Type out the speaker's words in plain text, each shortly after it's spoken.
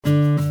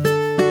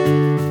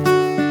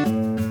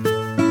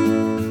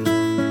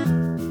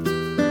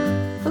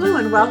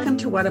and welcome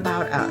to What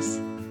About Us,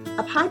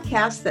 a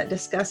podcast that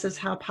discusses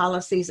how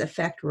policies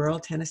affect rural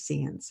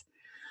Tennesseans.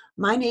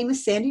 My name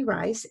is Sandy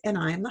Rice, and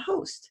I am the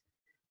host.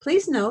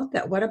 Please note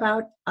that What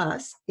About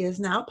Us is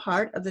now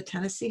part of the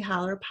Tennessee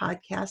Holler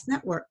Podcast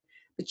Network,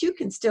 but you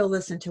can still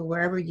listen to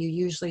wherever you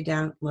usually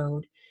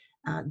download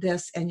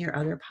this and your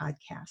other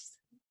podcasts.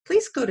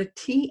 Please go to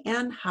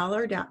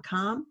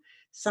tnholler.com,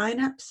 sign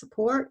up,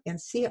 support,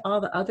 and see all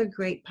the other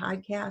great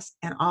podcasts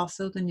and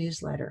also the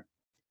newsletter.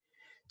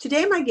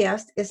 Today, my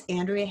guest is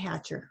Andrea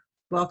Hatcher.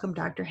 Welcome,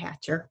 Dr.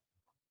 Hatcher.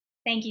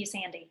 Thank you,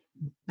 Sandy.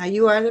 Now,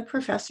 you are the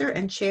professor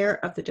and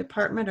chair of the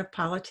Department of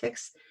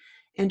Politics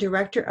and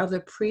director of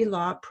the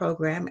pre-law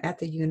program at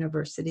the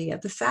University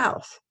of the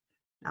South.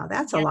 Now,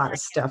 that's a lot of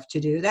stuff to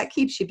do. That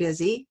keeps you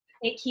busy.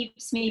 It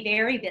keeps me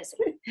very busy.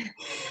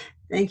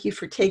 Thank you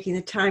for taking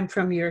the time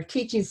from your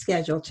teaching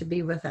schedule to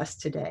be with us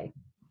today.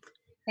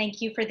 Thank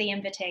you for the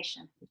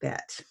invitation. You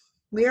bet.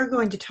 We are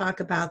going to talk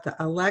about the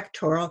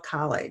Electoral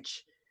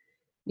College.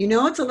 You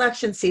know it's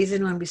election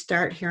season when we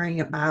start hearing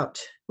those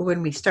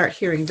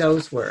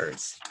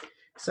words.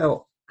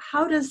 So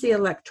how does the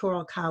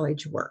Electoral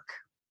College work?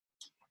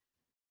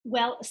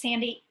 Well,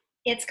 Sandy,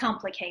 it's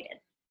complicated.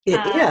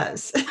 It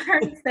is. As far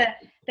as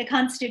the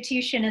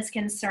Constitution is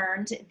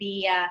concerned,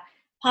 the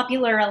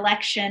popular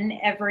election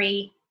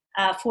every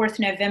 4th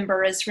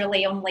November is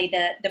really only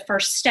the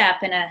first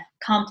step in a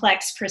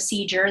complex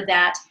procedure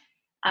that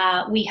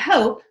we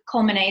hope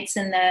culminates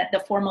in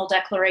the formal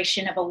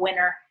declaration of a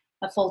winner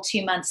a full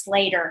 2 months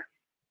later.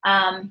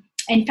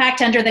 In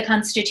fact, under the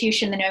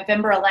Constitution, the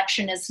November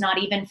election is not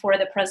even for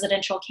the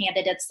presidential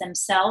candidates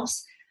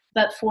themselves,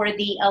 but for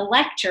the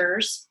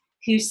electors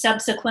who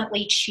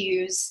subsequently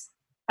choose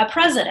a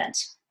president.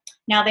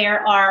 Now,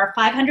 there are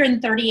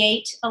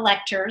 538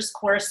 electors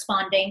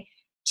corresponding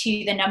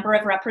to the number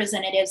of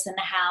representatives in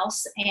the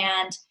House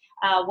and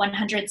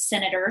 100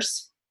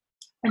 senators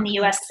in the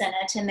U.S.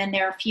 Senate, and then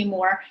there are a few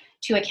more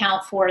to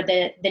account for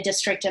the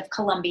District of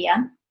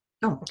Columbia.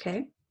 Oh,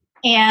 okay.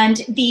 And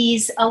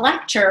these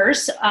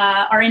electors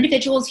are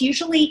individuals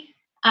usually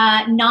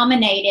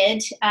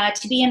nominated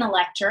to be an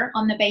elector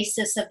on the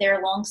basis of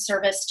their long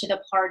service to the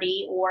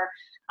party or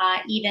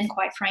even,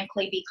 quite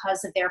frankly,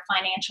 because of their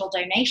financial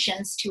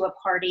donations to a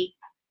party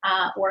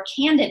or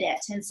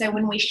candidate. And so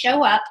when we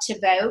show up to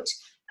vote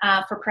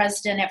for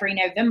president every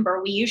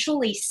November, we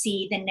usually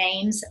see the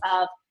names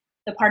of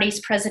the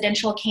party's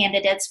presidential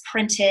candidates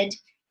printed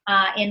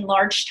in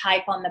large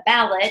type on the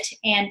ballot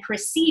and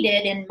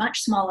preceded in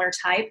much smaller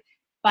type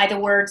by the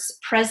words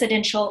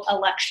presidential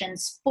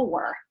elections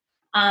for.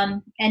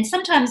 And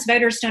sometimes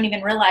voters don't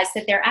even realize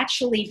that they're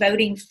actually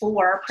voting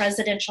for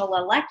presidential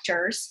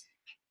electors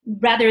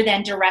rather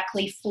than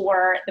directly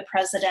for the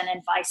president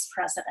and vice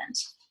president.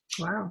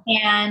 Wow.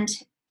 And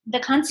the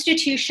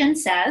Constitution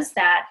says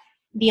that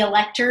the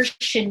electors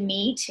should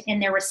meet in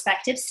their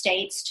respective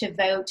states to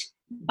vote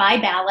by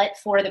ballot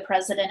for the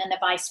president and the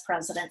vice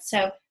president.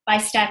 So by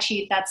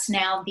statute, that's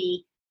now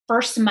the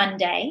first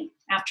Monday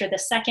after the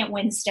second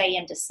Wednesday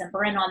in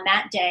December. And on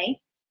that day,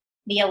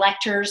 the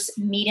electors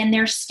meet in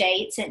their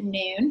states at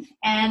noon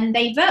and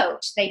they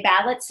vote. They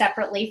ballot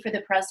separately for the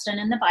president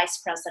and the vice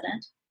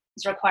president,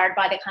 as required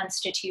by the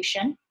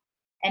Constitution.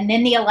 And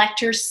then the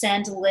electors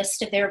send a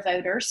list of their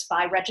voters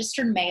by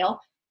registered mail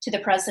to the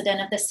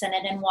president of the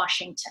Senate in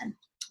Washington.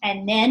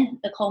 And then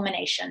the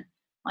culmination.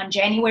 On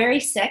January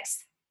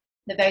 6th,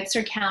 the votes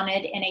are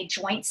counted in a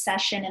joint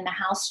session in the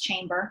House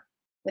chamber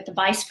with the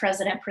vice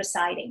president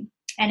presiding.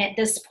 And at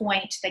this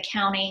point, the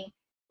counting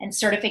and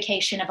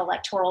certification of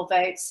electoral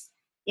votes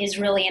is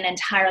really an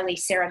entirely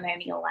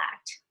ceremonial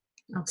act.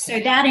 Okay.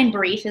 So that, in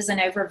brief, is an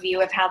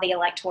overview of how the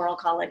Electoral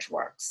College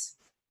works.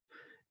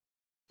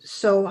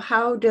 So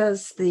how did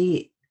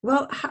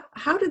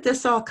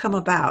this all come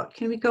about?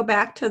 Can we go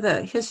back to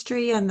the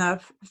history and the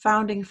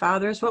founding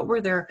fathers? What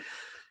were their,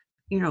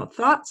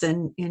 thoughts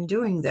in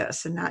doing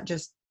this and not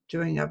just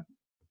doing a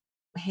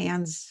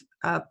hands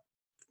up,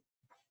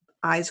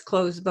 eyes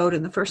closed vote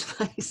in the first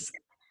place?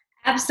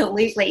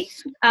 Absolutely.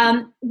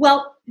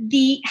 Well,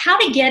 how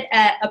to get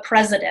a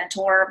president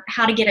or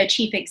how to get a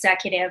chief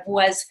executive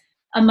was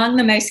among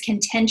the most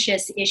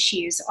contentious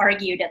issues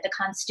argued at the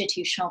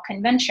Constitutional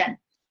Convention.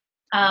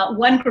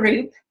 One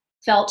group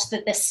felt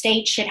that the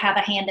state should have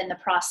a hand in the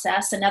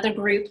process. Another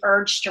group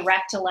urged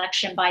direct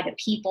election by the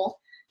people.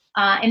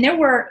 And there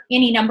were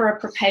any number of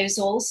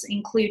proposals,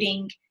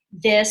 including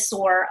this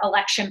or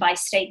election by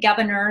state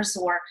governors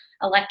or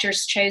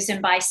electors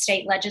chosen by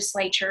state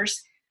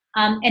legislatures.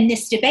 And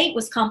this debate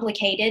was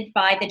complicated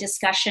by the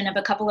discussion of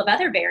a couple of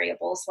other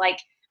variables like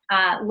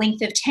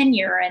length of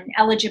tenure and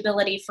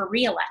eligibility for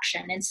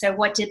re-election. And so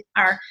what did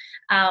our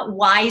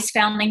wise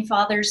founding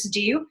fathers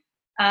do?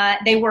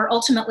 They were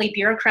ultimately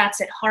bureaucrats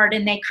at heart,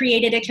 and they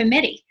created a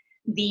committee,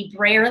 the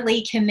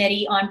Brierley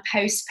Committee on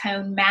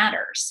Postponed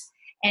Matters.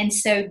 And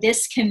so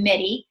this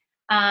committee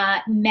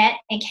met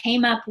and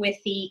came up with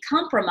the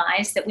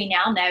compromise that we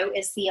now know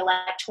is the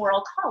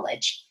Electoral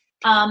College.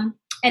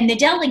 And the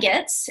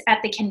delegates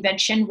at the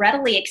convention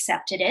readily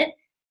accepted it.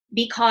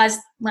 because,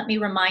 let me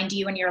remind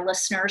you and your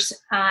listeners,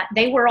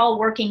 they were all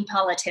working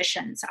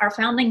politicians. Our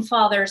founding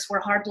fathers were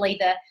hardly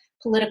the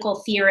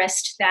political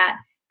theorists that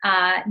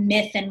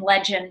myth and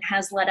legend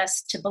has led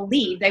us to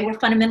believe. They were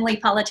fundamentally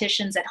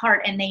politicians at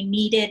heart, and they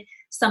needed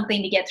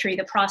something to get through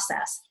the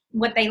process.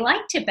 What they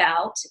liked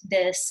about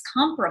this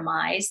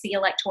compromise, the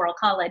Electoral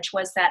College,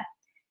 was that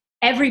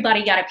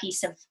everybody got a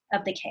piece of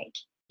the cake.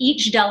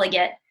 Each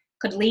delegate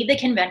could leave the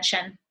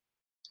convention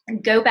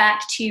and go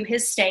back to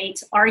his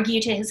states, argue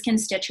to his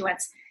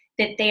constituents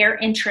that their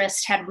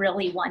interest had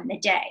really won the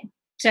day.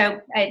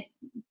 So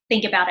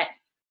think about it.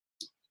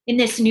 In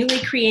this newly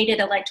created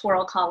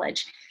Electoral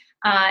College,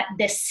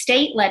 the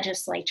state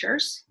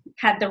legislatures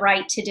had the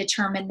right to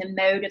determine the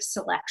mode of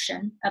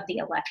selection of the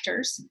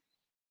electors.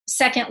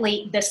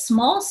 Secondly, the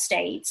small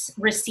states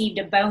received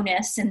a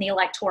bonus in the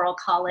Electoral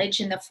College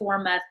in the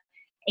form of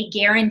a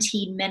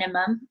guaranteed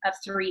minimum of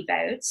 3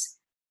 votes,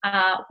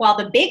 while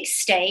the big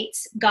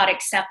states got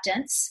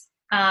acceptance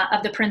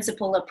of the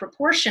principle of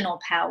proportional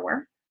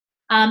power.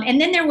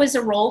 And then there was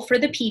a role for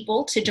the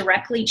people to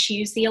directly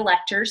choose the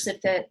electors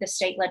if the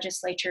state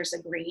legislatures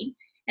agreed.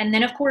 And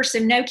then, of course,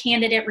 if no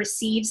candidate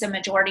receives a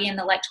majority in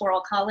the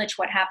Electoral College,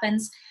 what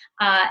happens?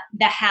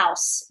 The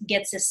House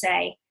gets a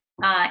say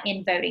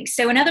in voting.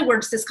 So in other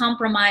words, this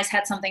compromise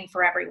had something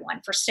for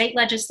everyone, for state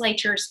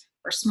legislatures,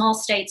 for small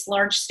states,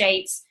 large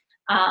states,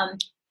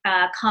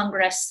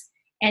 Congress.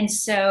 And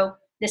so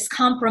this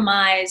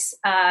compromise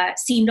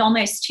seemed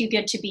almost too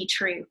good to be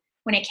true.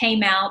 When it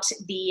came out,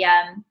 the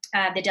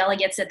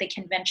delegates at the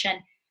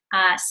convention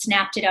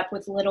snapped it up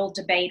with little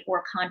debate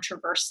or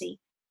controversy.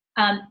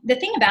 The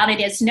thing about it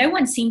is no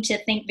one seemed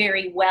to think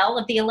very well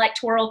of the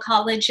Electoral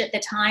College at the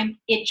time.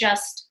 It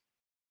just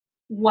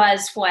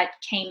was what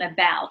came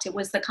about. It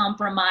was the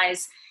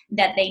compromise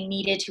that they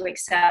needed to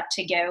accept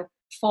to go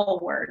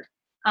forward.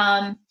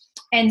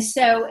 And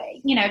so,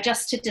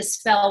 just to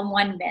dispel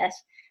one myth,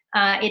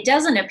 it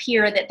doesn't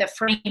appear that the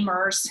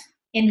framers,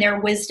 in their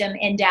wisdom,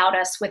 endowed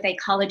us with a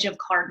college of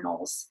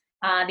cardinals.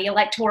 The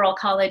Electoral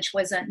College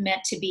wasn't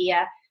meant to be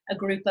a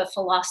group of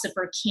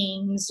philosopher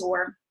kings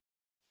or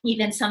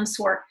even some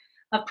sort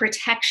of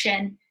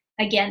protection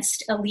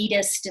against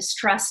elitist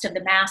distrust of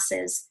the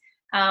masses.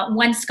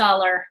 One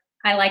scholar,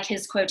 I like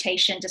his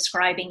quotation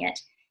describing it.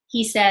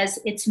 He says,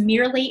 "It's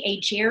merely a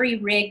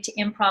jerry-rigged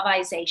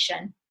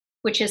improvisation,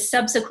 which has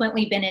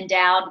subsequently been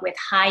endowed with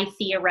high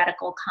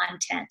theoretical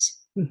content."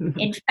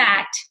 In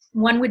fact,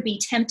 one would be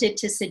tempted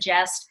to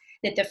suggest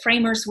that the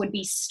framers would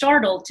be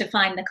startled to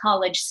find the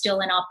college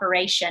still in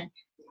operation,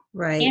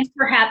 Right. And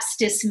perhaps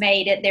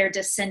dismayed at their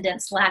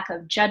descendants' lack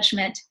of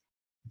judgment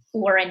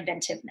or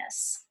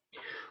inventiveness.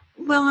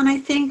 Well, and I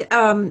think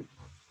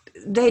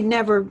they'd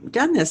never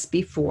done this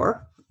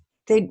before.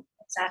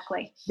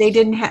 Exactly. They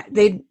didn't have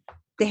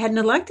they hadn't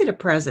elected a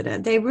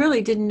president. They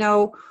really didn't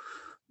know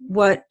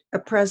what a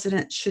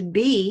president should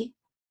be,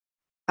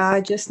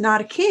 just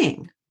not a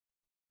king.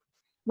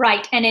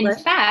 Right. And in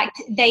Right.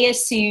 fact, they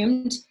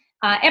assumed,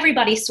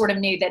 everybody sort of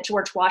knew that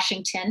George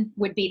Washington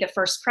would be the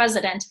first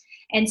president.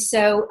 And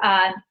so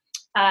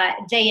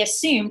they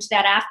assumed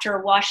that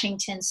after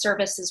Washington's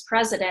service as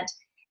president,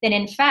 that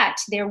in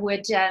fact there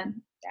would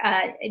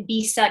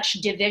be such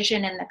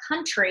division in the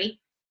country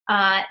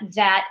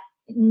that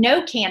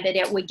no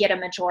candidate would get a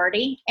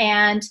majority,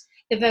 and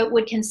the vote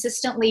would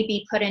consistently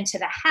be put into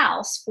the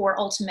House for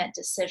ultimate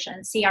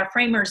decision. See, our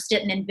framers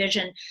didn't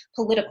envision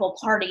political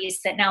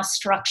parties that now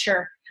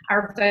structure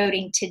our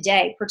voting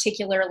today,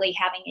 particularly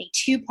having a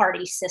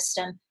two-party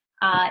system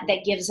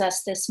that gives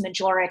us this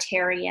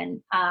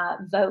majoritarian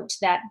vote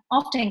that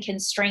often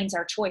constrains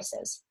our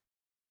choices.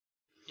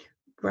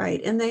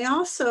 Right. And they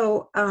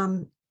also,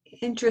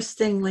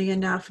 interestingly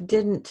enough,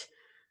 didn't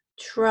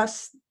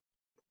trust,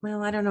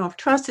 well, I don't know if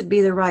trust would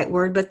be the right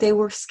word, but they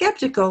were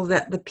skeptical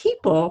that the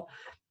people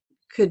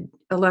could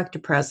elect a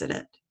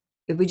president.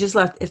 If they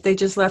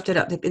just left it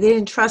up, they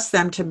didn't trust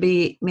them to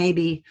be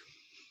maybe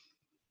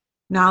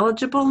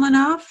knowledgeable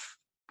enough.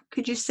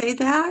 Could you say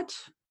that?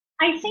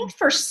 I think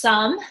for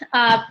some,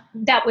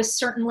 that was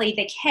certainly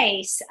the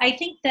case. I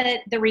think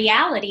that the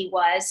reality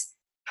was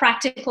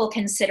practical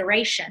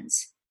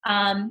considerations.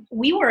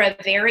 We were a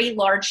very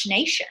large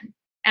nation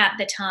at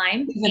the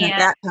time, Even at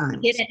that time.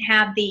 we didn't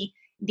have the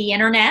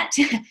internet.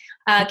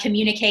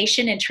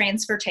 Communication and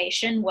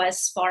transportation was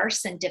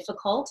sparse and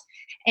difficult.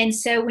 And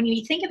so when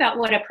you think about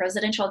what a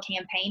presidential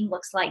campaign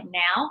looks like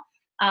now,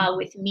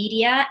 with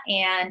media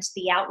and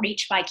the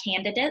outreach by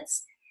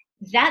candidates,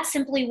 that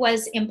simply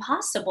was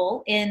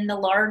impossible in the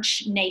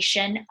large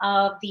nation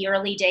of the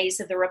early days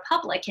of the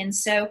Republic. And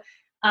so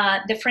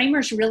the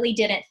framers really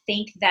didn't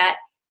think that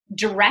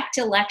direct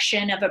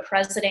election of a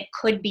president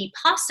could be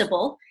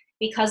possible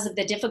because of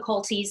the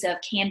difficulties of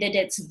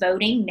candidates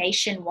voting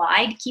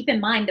nationwide. Keep in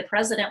mind, the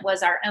president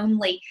was our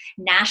only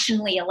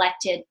nationally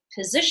elected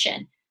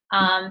position.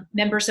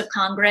 Members of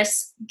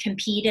Congress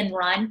compete and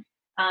run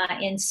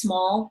in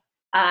small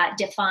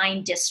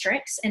defined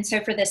districts. And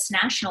so for this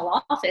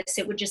national office,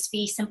 it would just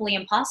be simply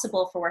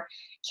impossible for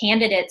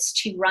candidates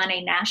to run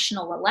a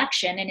national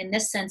election. And in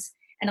this sense,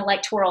 an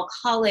electoral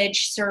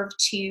college served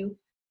to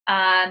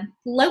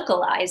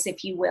localize,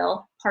 if you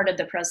will, part of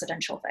the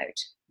presidential vote.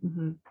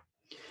 Mm-hmm.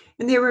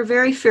 And they were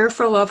very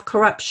fearful of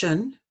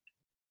corruption.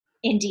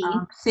 Indeed.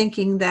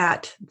 Thinking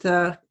that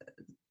the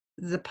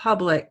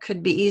public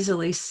could be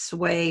easily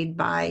swayed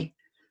by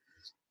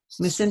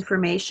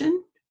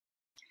misinformation.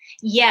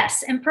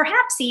 Yes, and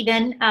perhaps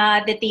even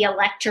that the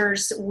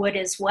electors would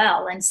as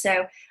well. And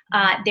so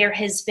there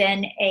has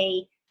been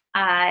a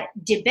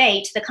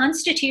debate. The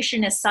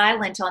Constitution is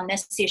silent on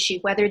this issue,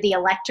 whether the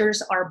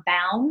electors are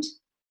bound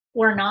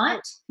or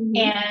not. Mm-hmm.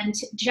 And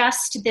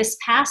just this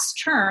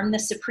past term, the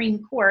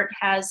Supreme Court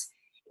has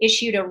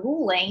issued a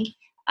ruling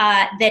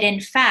that in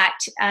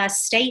fact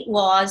state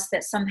laws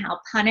that somehow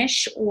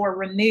punish or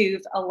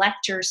remove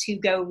electors who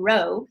go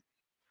rogue,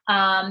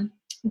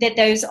 that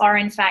those are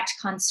in fact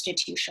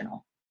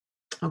constitutional.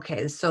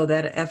 Okay, so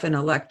that if an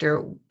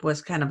elector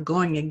was kind of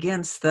going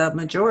against the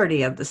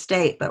majority of the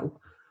state but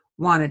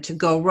wanted to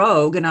go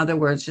rogue, in other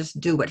words, just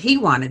do what he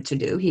wanted to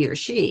do, he or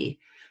she,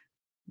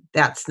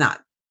 that's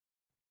not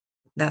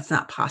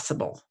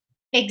possible.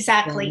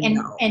 Exactly.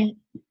 And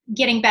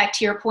getting back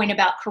to your point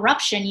about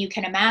corruption, you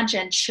can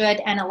imagine, should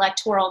an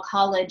electoral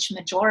college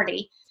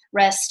majority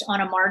rest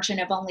on a margin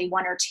of only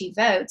 1 or 2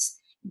 votes,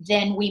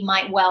 then we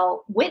might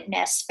well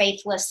witness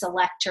faithless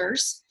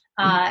electors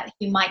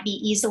who might be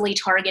easily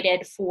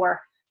targeted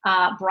for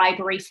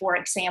bribery, for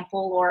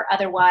example, or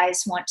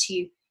otherwise want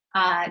to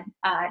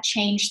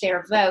change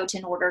their vote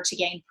in order to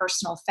gain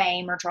personal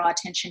fame or draw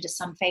attention to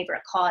some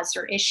favorite cause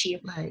or issue.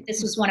 Right.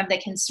 This was one of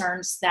the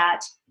concerns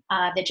that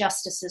the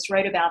justices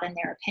wrote about in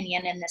their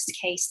opinion in this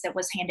case that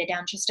was handed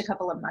down just a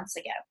couple of months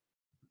ago.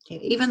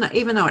 Even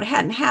though it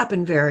hadn't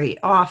happened very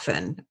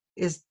often,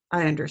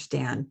 I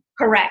understand.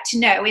 Correct.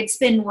 No, it's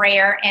been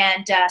rare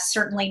and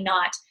certainly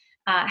not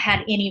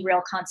had any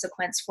real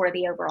consequence for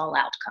the overall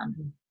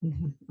outcome.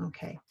 Mm-hmm.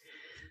 Okay.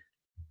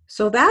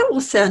 So that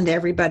will send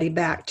everybody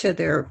back to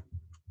their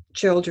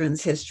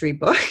children's history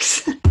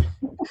books.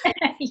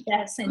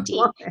 Yes,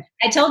 indeed.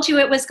 I told you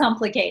it was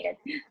complicated.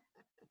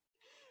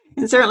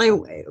 And certainly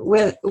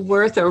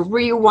worth a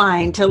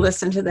rewind to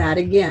listen to that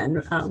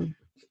again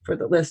for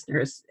the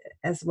listeners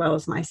as well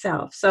as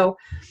myself. So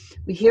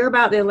we hear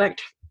about the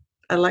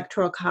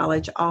electoral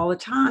college all the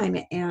time,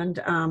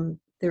 and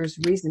there's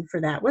reason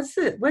for that. What's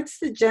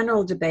the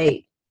general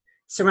debate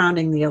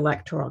surrounding the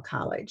electoral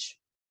college?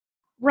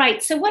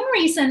 Right. So one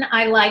reason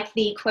I like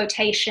the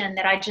quotation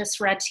that I just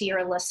read to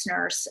your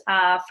listeners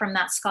from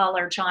that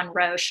scholar, John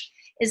Roche,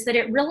 is that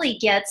it really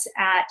gets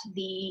at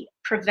the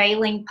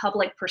prevailing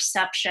public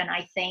perception,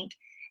 I think,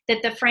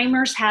 that the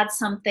framers had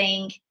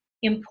something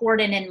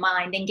important in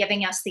mind in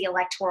giving us the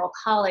electoral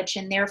college,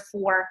 and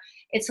therefore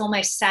it's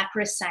almost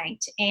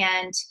sacrosanct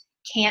and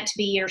can't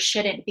be or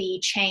shouldn't be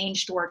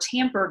changed or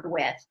tampered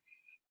with.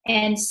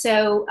 And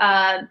so,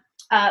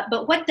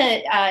 but what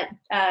the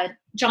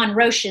John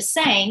Roche is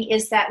saying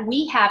is that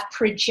we have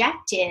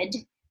projected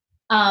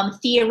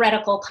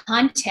theoretical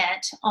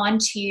content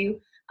onto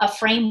a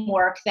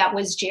framework that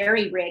was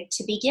jerry-rigged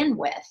to begin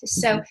with.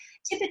 So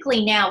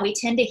typically now we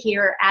tend to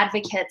hear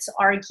advocates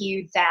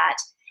argue that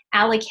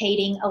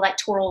allocating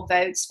electoral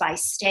votes by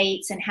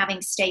states and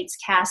having states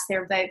cast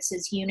their votes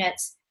as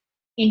units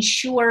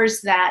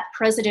ensures that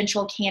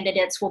presidential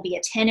candidates will be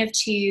attentive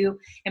to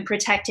and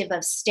protective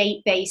of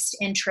state-based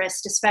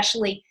interest,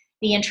 especially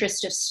the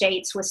interest of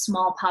states with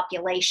small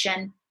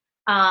population,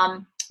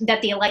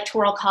 that the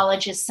Electoral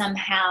College is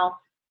somehow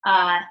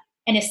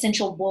an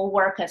essential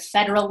bulwark of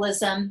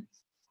federalism.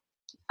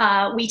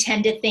 We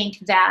tend to think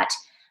that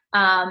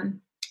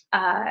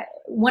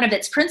one of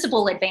its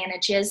principal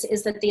advantages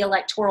is that the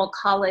Electoral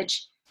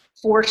College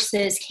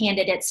forces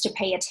candidates to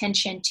pay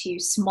attention to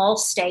small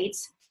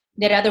states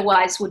that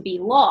otherwise would be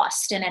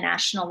lost in a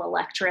national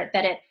electorate,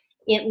 that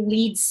it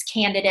leads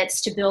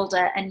candidates to build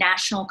a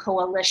national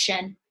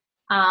coalition,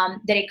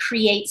 that it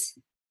creates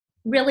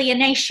really a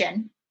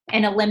nation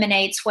and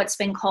eliminates what's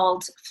been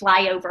called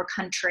flyover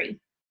country.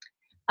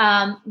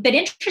 But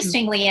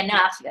interestingly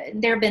enough,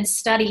 there have been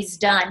studies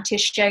done to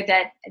show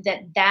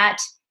that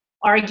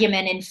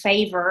argument in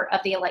favor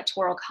of the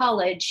Electoral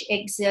College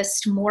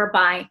exists more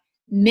by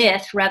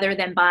myth rather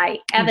than by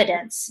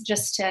evidence.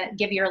 Just to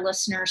give your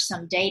listeners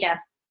some data,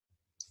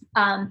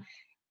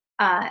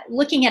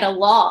 looking at a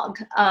log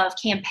of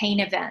campaign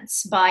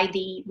events by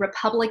the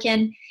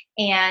Republican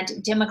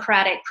and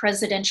Democratic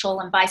presidential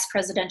and vice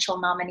presidential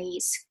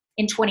nominees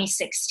in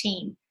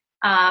 2016,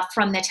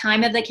 from the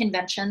time of the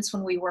conventions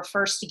when we were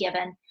first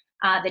given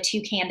the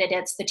two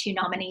candidates, the two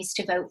nominees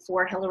to vote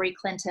for, Hillary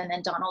Clinton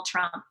and Donald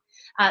Trump.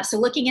 So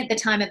looking at the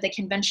time of the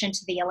convention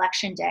to the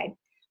election day,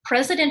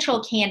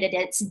 presidential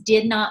candidates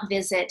did not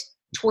visit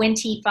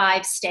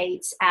 25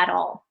 states at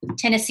all.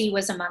 Tennessee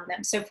was among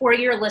them. So for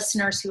your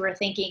listeners who are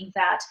thinking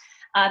that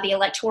the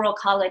Electoral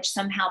College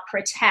somehow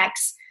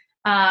protects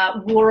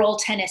rural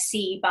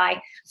Tennessee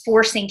by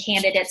forcing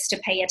candidates to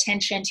pay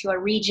attention to a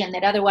region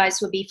that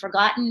otherwise would be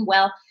forgotten,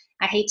 well,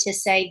 I hate to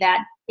say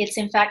that it's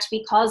in fact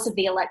because of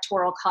the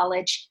Electoral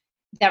College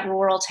that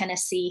rural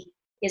Tennessee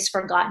is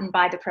forgotten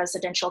by the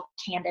presidential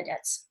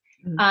candidates.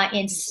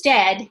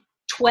 Instead,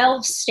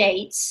 12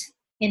 states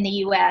in the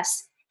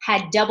U.S.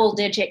 had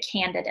double-digit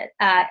candidate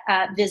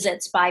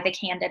visits by the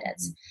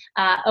candidates.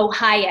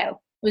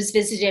 Ohio was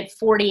visited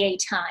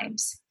 48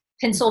 times.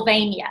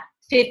 Pennsylvania,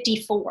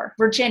 54.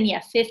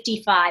 Virginia,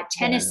 55.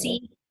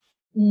 Tennessee,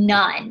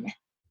 none.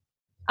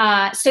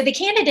 So the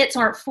candidates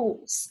aren't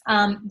fools.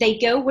 They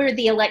go where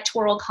the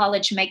Electoral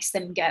College makes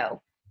them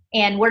go.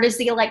 And where does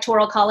the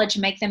Electoral College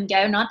make them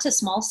go? Not to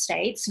small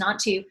states, not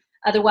to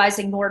otherwise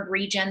ignored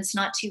regions,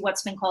 not to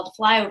what's been called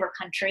flyover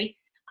country,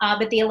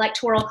 but the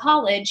Electoral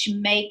College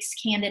makes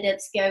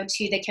candidates go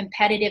to the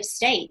competitive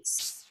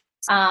states.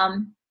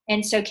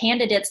 And so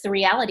candidates, the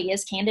reality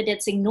is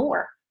candidates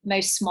ignore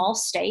most small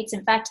states.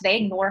 In fact, they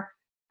ignore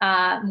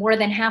more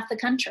than half the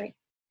country.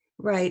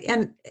 Right.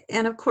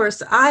 And of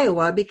course,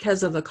 Iowa,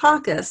 because of the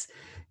caucus,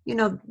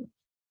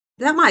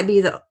 that might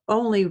be the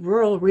only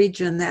rural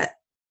region that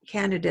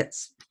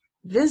candidates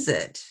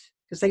visit,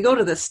 because they go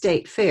to the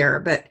state fair.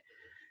 But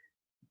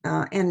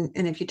and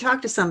if you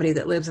talk to somebody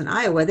that lives in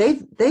Iowa,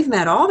 they've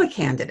met all the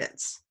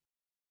candidates.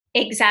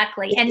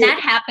 Exactly. And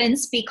that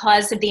happens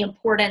because of the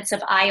importance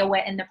of Iowa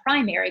in the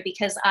primary,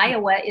 because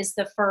Iowa is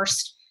the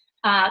first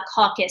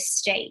caucus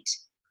state.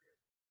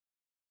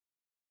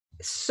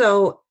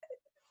 So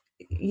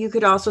you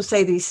could also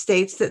say these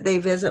states that they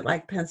visit,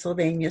 like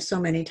Pennsylvania, so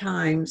many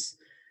times,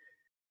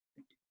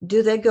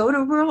 do they go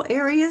to rural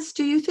areas,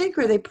 do you think,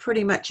 or are they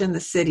pretty much in the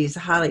cities,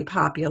 highly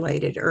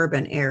populated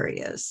urban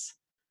areas?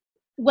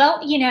 Well,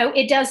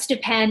 it does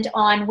depend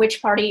on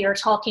which party you're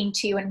talking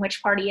to and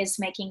which party is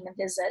making the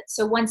visit.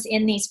 So once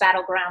in these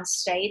battleground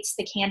states,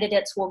 the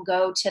candidates will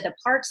go to the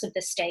parts of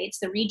the states,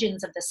 the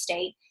regions of the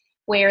state,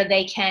 where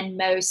they can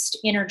most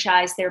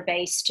energize their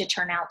base to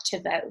turn out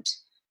to vote.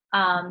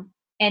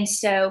 And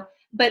so,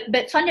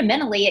 but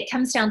fundamentally, it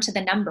comes down to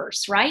the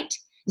numbers, right?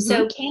 Mm-hmm.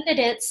 So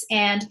candidates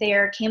and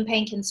their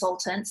campaign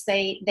consultants,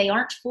 they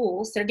aren't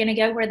fools. They're going to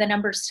go where the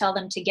numbers tell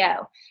them to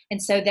go.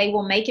 And so they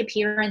will make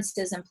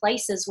appearances in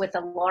places with a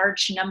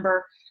large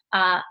number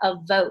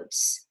of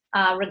votes,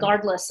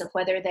 regardless of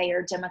whether they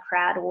are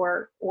Democrat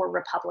or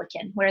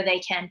Republican, where they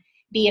can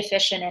be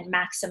efficient and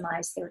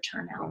maximize their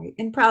turnout. Right.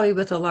 And probably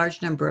with a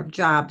large number of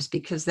jobs,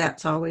 because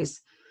that's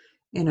always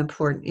an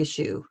important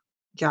issue,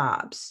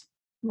 jobs.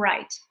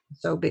 Right.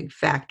 So big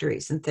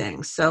factories and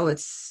things. So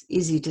it's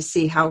easy to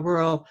see how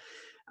rural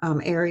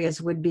areas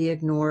would be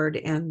ignored,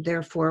 and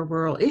therefore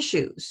rural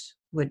issues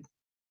would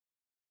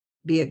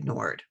be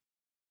ignored.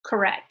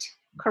 Correct.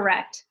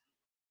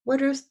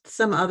 What are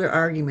some other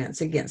arguments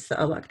against the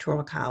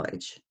Electoral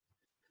College?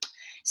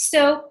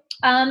 So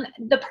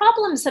the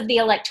problems of the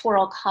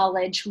Electoral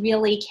College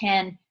really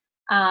can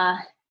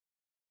come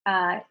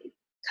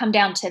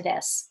down to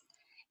this,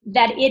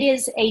 that it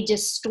is a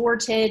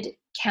distorted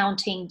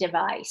counting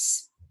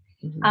device.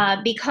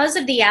 Mm-hmm. Because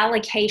of the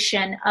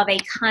allocation of a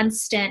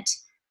constant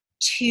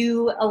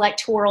 2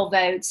 electoral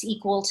votes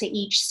equal to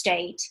each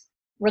state,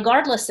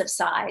 regardless of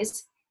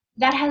size,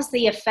 that has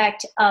the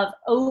effect of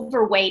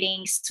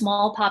overweighting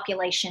small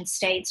population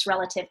states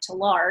relative to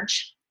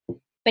large.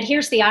 But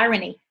here's the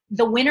irony: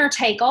 the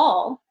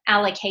winner-take-all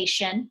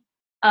allocation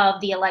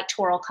of the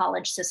Electoral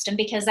College system,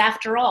 because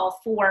after all,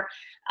 for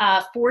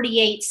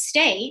 48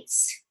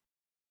 states,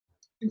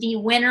 the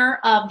winner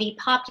of the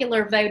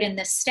popular vote in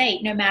the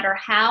state, no matter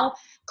how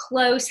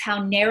close,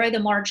 how narrow the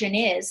margin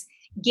is,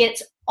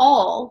 gets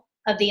all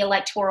of the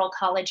Electoral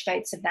College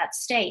votes of that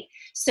state.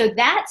 So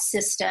that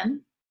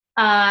system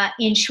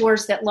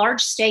ensures that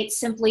large states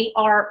simply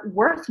are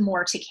worth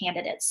more to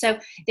candidates. So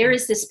there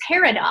is this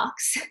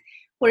paradox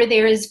where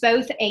there is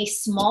both a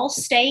small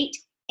state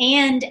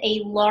and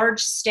a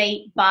large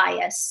state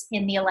bias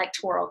in the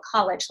Electoral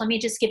College. Let me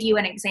just give you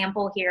an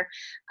example here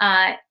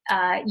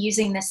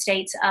using the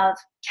states of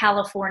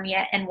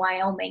California and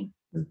Wyoming.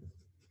 Mm-hmm.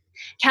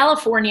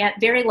 California,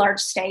 very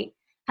large state,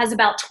 has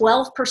about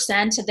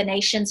 12% of the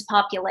nation's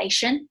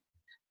population.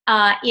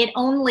 It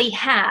only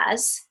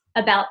has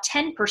about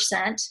 10%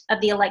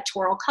 of the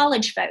Electoral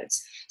College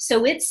votes.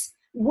 So its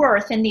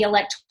worth in the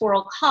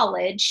Electoral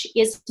College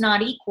is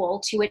not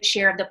equal to its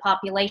share of the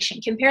population.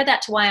 Compare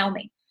that to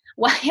Wyoming.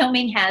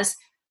 Wyoming has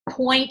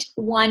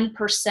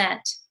 0.1%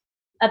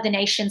 of the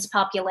nation's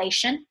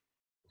population,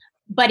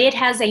 but it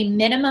has a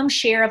minimum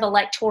share of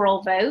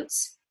electoral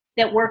votes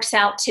that works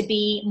out to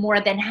be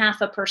more than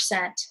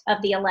 0.5%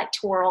 of the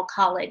Electoral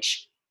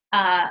College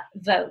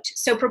vote.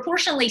 So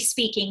proportionally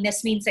speaking,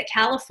 this means that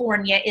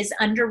California is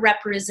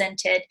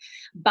underrepresented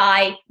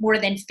by more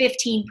than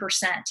 15%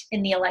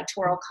 in the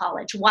Electoral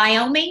College.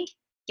 Wyoming,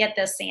 get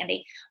this,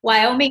 Sandy,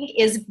 Wyoming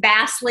is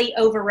vastly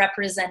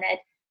overrepresented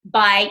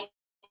by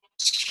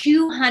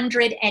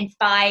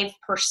 205%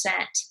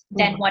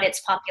 than what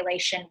its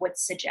population would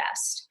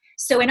suggest.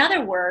 So in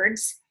other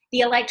words,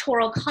 the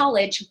Electoral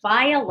College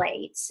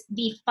violates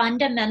the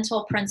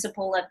fundamental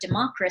principle of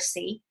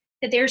democracy,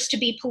 that there's to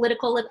be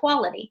political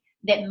equality,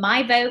 that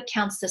my vote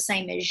counts the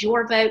same as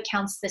your vote,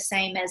 counts the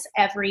same as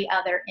every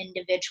other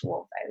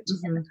individual vote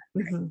in the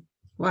country. Mm-hmm.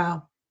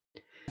 Wow.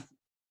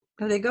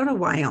 So they go to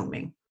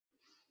Wyoming.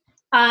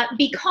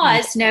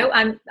 Because no,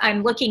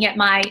 I'm looking at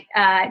my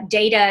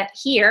data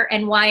here.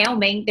 In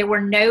Wyoming, there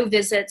were no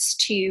visits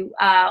to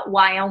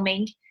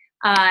Wyoming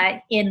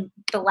in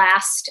the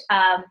last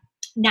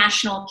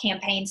national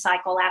campaign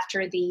cycle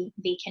after the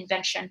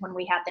convention when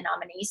we had the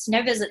nominees.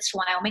 No visits to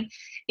Wyoming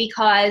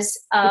because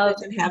of It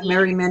doesn't have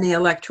very many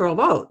electoral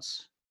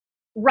votes.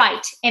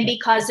 Right, and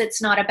because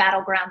it's not a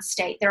battleground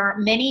state. There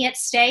aren't many at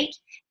stake,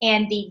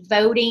 and the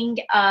voting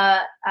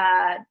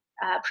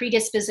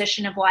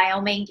predisposition of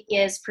Wyoming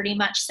is pretty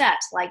much set,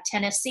 like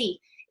Tennessee.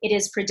 It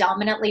is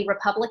predominantly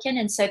Republican,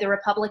 and so the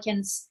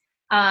Republicans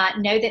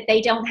know that they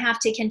don't have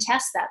to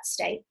contest that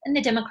state, and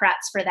the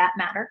Democrats for that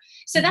matter.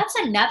 So that's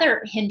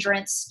another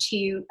hindrance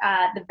to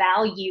the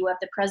value of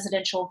the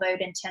presidential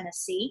vote in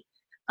Tennessee.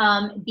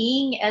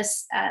 Being a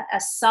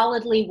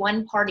solidly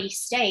one-party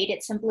state,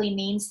 it simply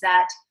means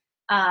that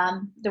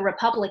the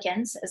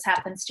Republicans, as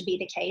happens to be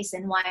the case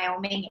in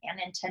Wyoming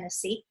and in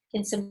Tennessee,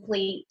 can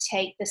simply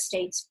take the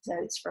state's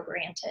votes for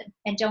granted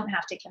and don't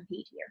have to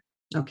compete here.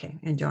 Okay,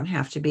 and don't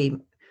have to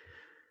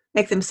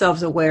make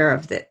themselves aware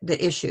of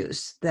the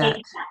issues that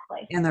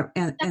exactly. And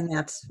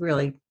that's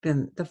really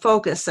been the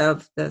focus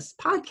of this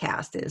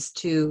podcast, is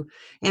to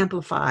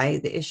amplify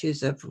the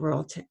issues of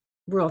rural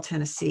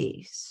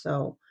Tennessee.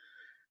 So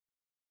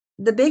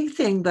the big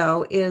thing,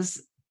 though,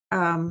 is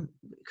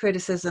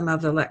criticism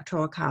of the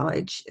Electoral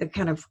College,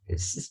 kind of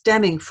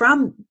stemming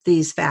from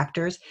these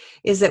factors,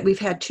 is that we've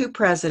had two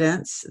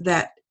presidents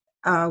that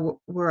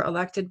were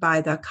elected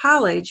by the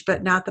college,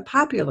 but not the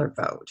popular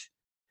vote.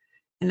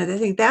 And I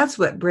think that's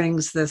what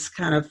brings this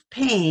kind of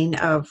pain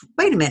of,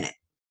 wait a minute,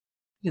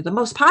 the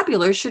most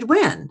popular should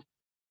win.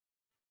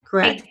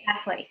 Correct?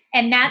 Exactly.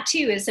 And that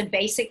too is a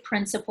basic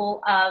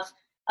principle of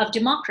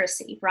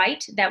democracy,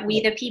 right? That we,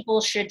 the people,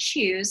 should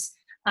choose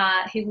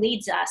who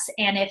leads us.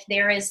 And if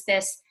there is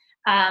this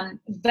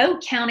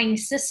vote counting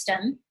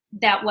system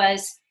that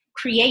was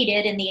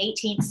created in the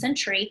 18th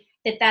century,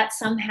 that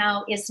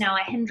somehow is now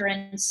a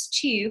hindrance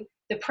to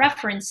the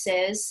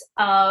preferences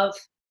of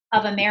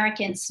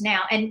Americans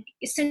now. And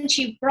since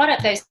you brought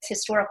up those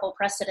historical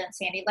precedents,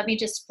 Sandy, let me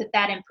just put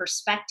that in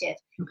perspective.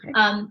 Okay.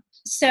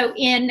 So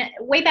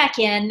way back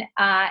in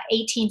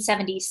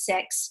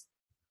 1876,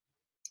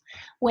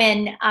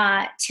 when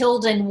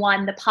Tilden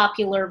won the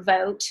popular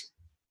vote,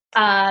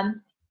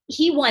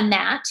 he won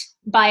that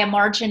by a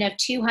margin of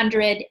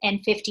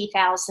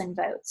 250,000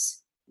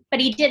 votes, but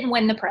he didn't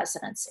win the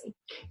presidency.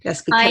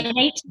 Yes,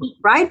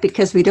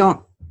 because we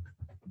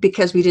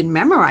didn't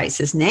memorize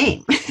his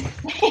name.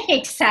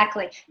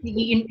 Exactly.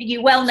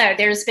 You well know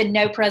there's been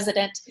no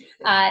President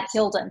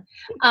Tilden.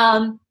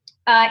 In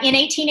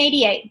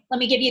 1888, let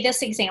me give you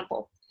this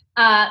example.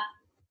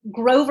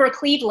 Grover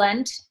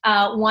Cleveland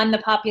won the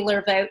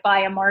popular vote by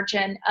a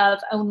margin of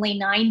only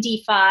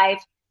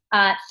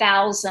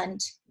 95,000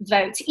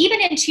 votes.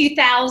 Even in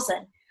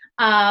 2000,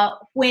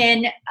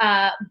 when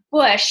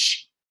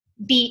Bush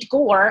beat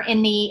Gore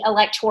in the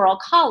Electoral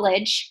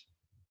College,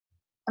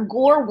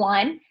 Gore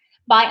won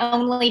by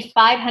only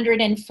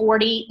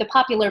the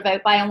popular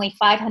vote by only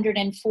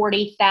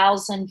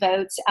 540,000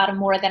 votes out of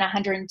more than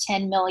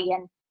 110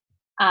 million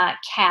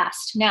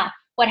cast. Now,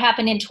 what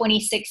happened in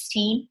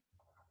 2016?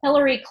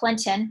 Hillary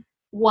Clinton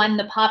won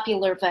the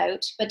popular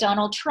vote, but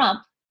Donald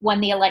Trump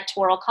won the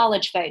Electoral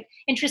College vote.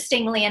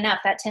 Interestingly enough,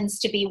 that tends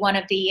to be one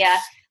of the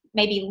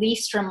maybe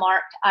least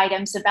remarked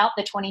items about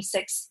the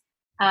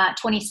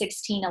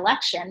 2016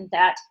 election,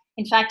 that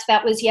in fact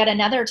that was yet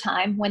another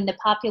time when the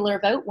popular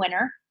vote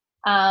winner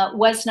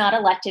was not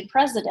elected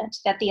president,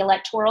 that the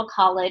Electoral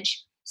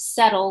College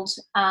settled,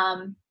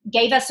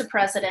 gave us a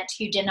president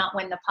who did not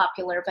win the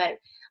popular vote.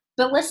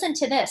 But listen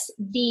to this,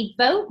 the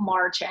vote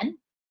margin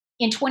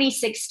in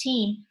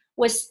 2016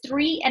 was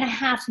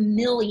 3.5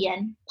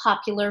 million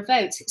popular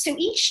votes. So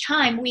each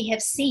time we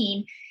have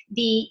seen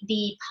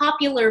the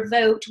popular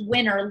vote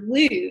winner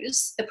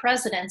lose the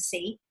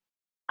presidency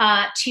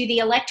to the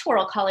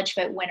Electoral College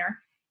vote winner,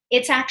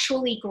 it's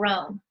actually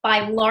grown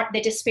by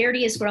the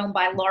disparity has grown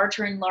by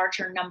larger and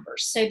larger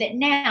numbers. So that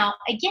now,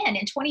 again,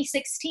 in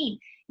 2016,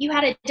 you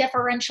had a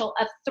differential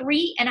of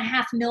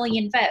 3.5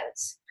 million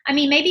votes. I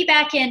mean, maybe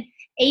back in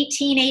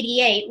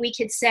 1888, we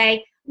could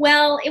say,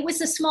 well, it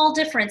was a small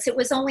difference. It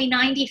was only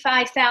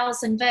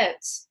 95,000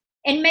 votes.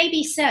 And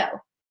maybe so.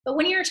 But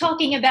when you're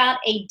talking about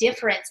a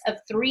difference of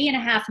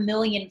 3.5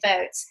 million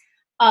votes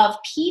of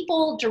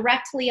people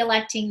directly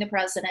electing the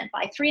president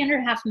by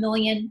 3.5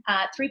 million,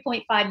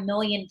 3.5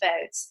 million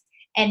votes,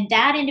 and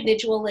that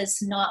individual is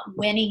not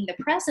winning the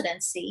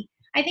presidency,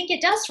 I think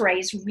it does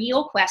raise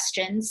real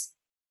questions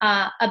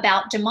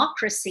about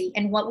democracy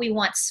and what we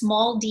want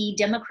small d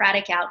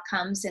democratic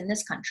outcomes in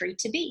this country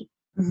to be.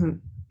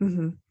 Mm-hmm.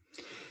 Mm-hmm.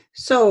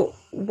 So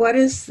what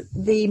is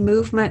the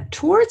movement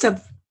towards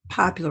a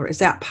popular? Is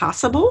that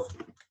possible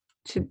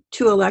to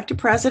elect a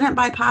president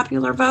by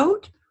popular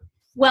vote?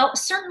 Well,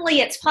 certainly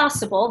it's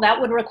possible. That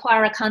would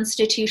require a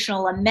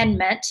constitutional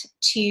amendment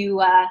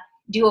to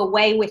do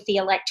away with the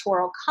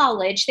Electoral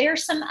College. There are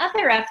some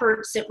other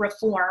efforts at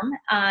reform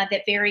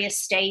that various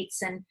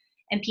states and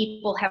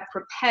people have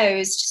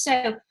proposed.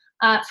 So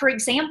For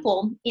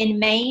example, in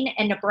Maine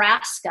and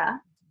Nebraska,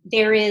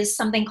 there is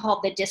something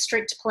called the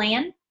district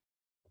plan,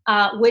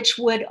 which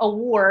would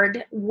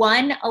award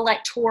one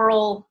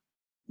electoral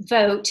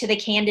vote to the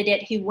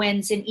candidate who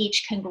wins in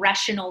each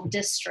congressional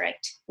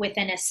district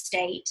within a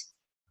state.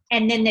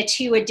 And then the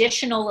 2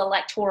 additional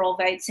electoral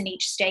votes in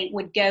each state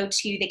would go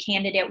to the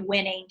candidate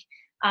winning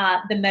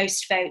the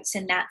most votes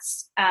in that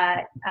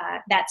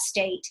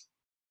state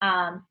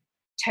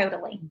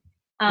totally.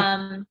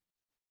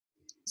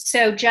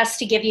 So just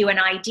to give you an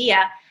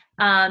idea,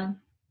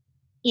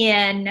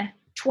 in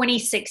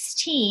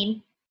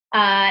 2016,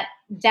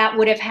 that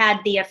would have had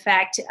the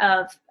effect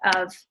of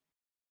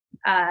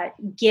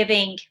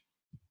giving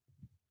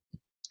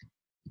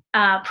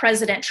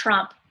President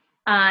Trump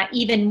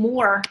even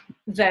more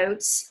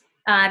votes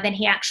than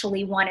he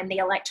actually won in the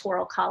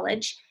Electoral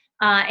College.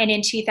 And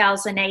in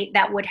 2008,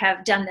 that would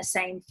have done the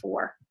same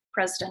for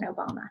President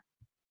Obama.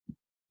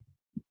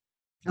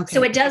 Okay.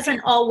 So it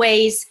doesn't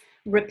always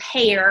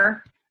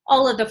repair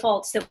all of the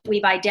faults that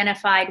we've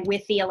identified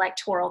with the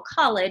Electoral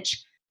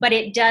College, but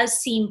it does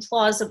seem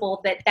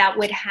plausible that that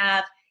would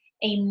have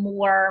a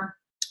more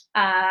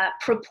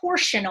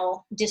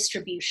proportional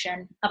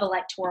distribution of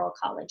Electoral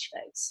College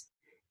votes.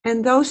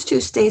 And those 2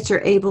 states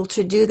are able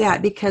to do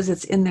that because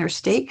it's in their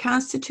state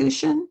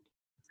constitution?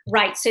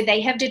 Right. So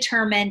they have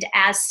determined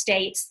as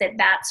states that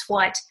that's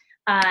what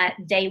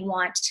they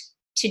want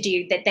to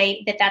do,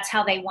 that's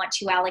how they want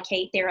to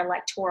allocate their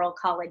Electoral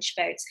College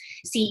votes.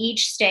 See,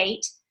 each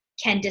state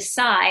can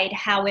decide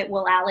how it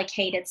will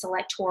allocate its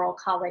Electoral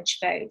College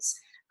votes.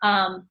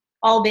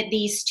 All but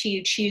these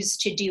 2 choose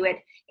to do it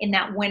in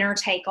that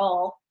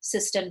winner-take-all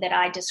system that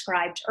I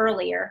described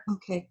earlier.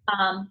 Okay.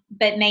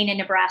 But Maine and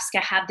Nebraska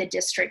have the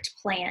district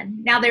plan.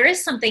 Now, there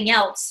is something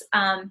else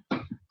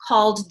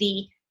called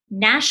the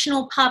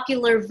National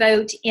Popular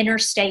Vote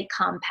Interstate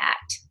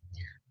Compact.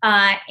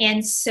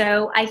 And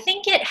so I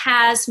think it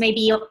has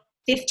maybe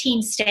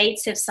 15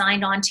 states have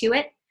signed on to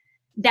it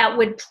that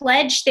would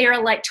pledge their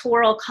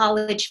Electoral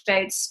College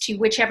votes to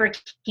whichever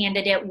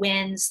candidate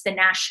wins the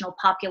national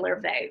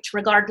popular vote,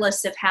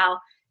 regardless of how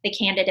the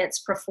candidates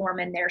perform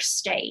in their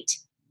state.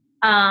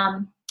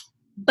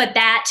 But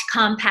that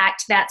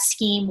compact, that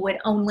scheme would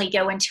only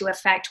go into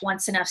effect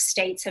once enough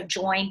states have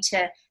joined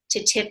to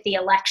tip the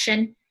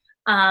election.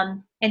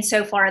 And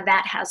so far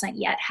that hasn't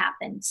yet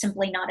happened,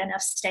 simply not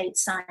enough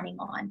states signing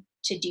on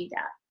to do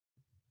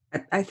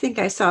that. I think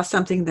I saw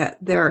something that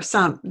there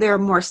are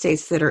more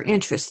states that are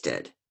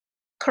interested.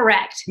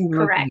 Correct.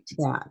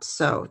 That.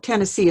 So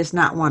Tennessee is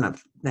not one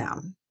of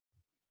them.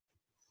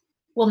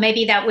 Well,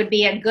 maybe that would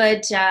be a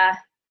good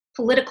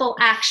political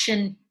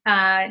action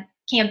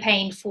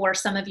campaign for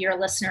some of your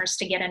listeners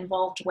to get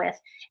involved with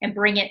and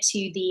bring it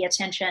to the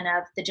attention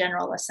of the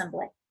General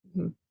Assembly.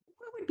 Mm-hmm.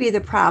 What would be the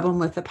problem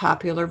with the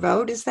popular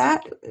vote?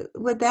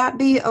 Would that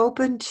be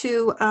open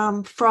to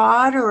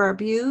fraud or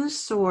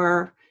abuse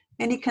or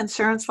any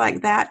concerns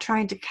like that,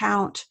 trying to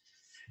count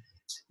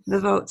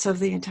the votes of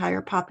the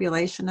entire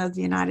population of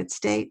the United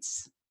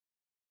States?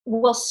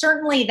 Well,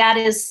 certainly that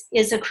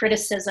is a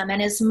criticism.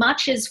 And as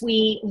much as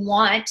we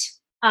want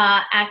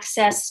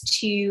access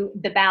to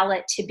the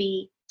ballot to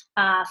be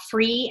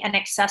free and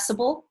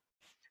accessible,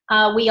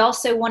 we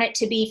also want it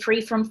to be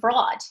free from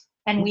fraud.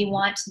 And we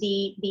want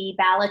the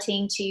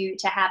balloting to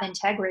have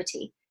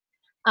integrity.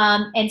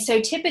 And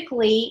so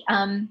typically,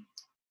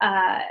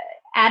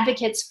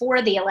 advocates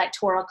for the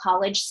Electoral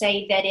College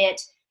say that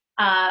it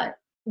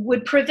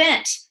would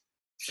prevent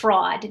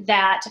fraud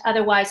that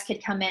otherwise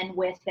could come in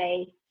with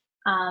a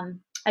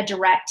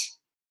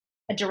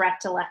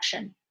direct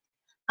election.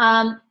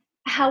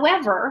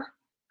 However,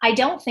 I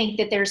don't think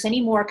that there's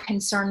any more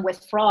concern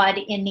with fraud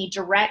in the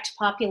direct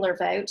popular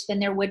vote than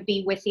there would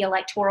be with the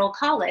Electoral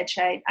College.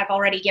 I've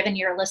already given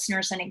your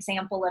listeners an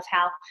example of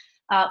how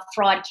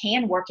fraud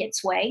can work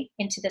its way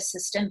into the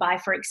system by,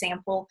 for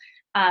example,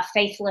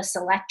 faithless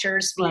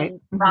electors being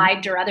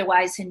bribed or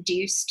otherwise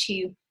induced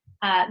to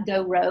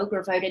go rogue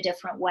or vote a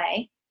different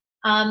way.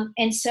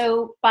 And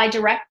so by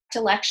direct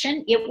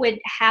election, it would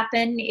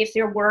happen if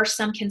there were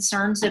some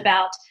concerns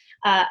about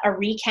a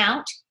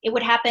recount. It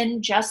would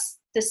happen just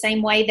the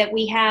same way that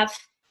we have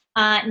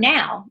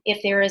now.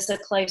 If there is a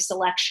close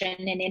election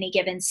in any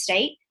given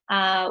state,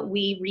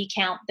 we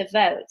recount the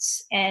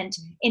votes. And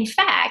in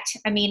fact,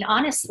 I mean,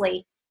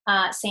 honestly,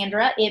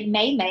 Sandra, it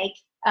may make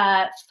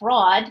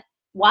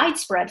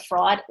widespread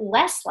fraud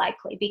less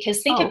likely,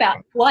 because think about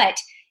what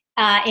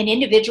an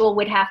individual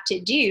would have to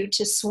do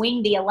to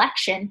swing the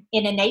election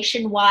in a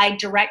nationwide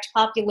direct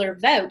popular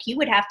vote. You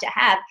would have to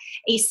have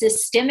a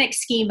systemic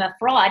scheme of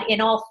fraud in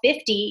all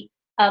 50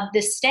 of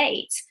the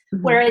states.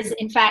 Mm-hmm. Whereas,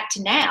 in fact,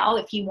 now,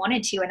 if you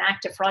wanted to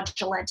enact a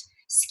fraudulent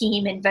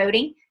scheme in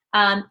voting,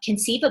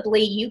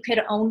 conceivably, you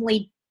could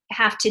only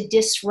have to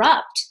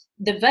disrupt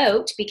the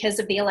vote because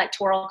of the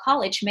Electoral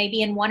College,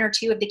 maybe in one or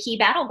two of the key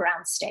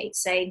battleground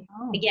states, say,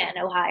 again,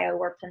 Ohio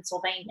or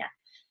Pennsylvania.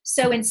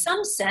 So in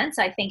some sense,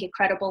 I think a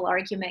credible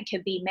argument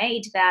could be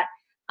made that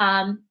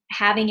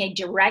having a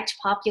direct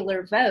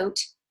popular vote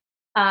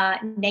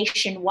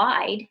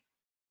nationwide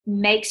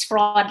makes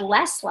fraud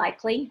less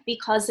likely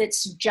because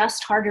it's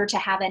just harder to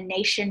have a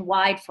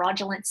nationwide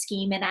fraudulent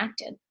scheme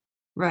enacted.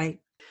 Right.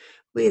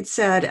 We had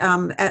said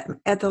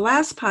at the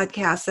last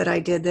podcast that I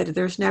did that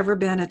there's never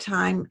been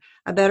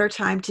a better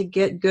time to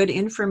get good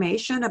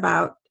information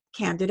about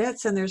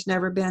candidates, and there's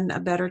never been a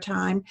better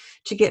time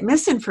to get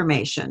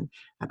misinformation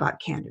about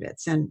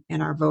candidates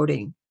in our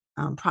voting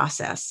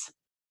process.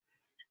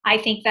 I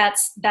think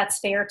that's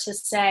fair to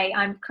say.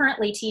 I'm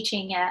currently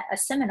teaching a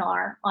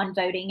seminar on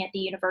voting at the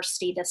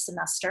university this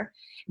semester,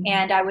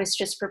 and I was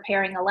just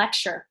preparing a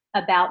lecture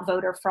about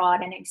voter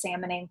fraud and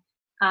examining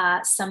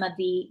some of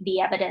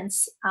the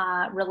evidence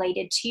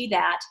related to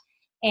that.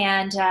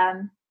 And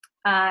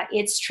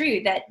it's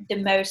true that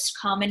the most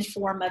common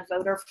form of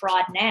voter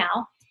fraud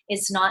now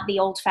is not the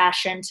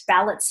old-fashioned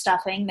ballot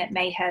stuffing that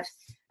may have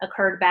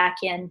occurred back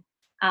in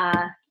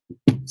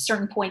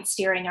certain points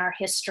during our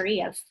history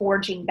of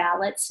forging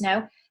ballots.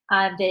 No,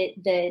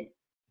 the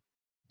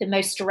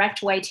most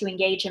direct way to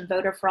engage in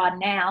voter fraud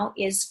now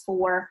is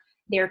for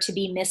there to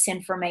be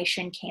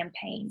misinformation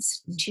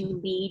campaigns to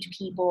lead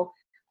people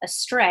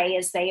astray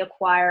as they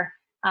acquire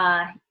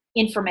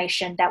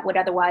information that would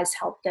otherwise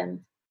help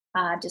them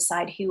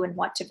decide who and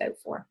what to vote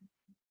for.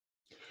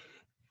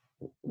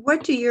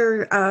 What do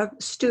your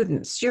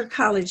students, your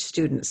college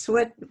students,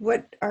 what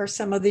are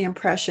some of the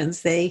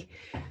impressions they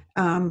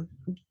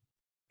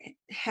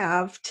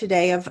have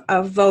today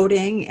of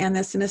voting and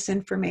this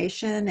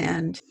misinformation?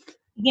 And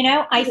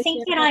I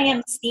think that I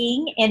am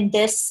seeing in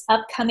this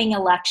upcoming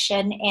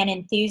election an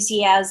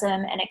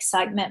enthusiasm and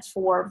excitement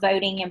for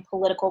voting and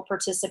political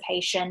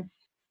participation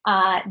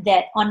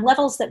that on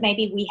levels that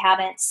maybe we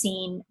haven't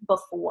seen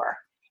before.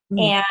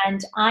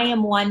 And I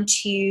am one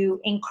to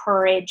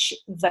encourage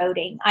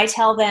voting. I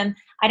tell them,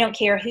 I don't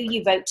care who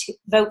you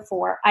vote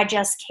for. I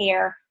just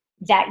care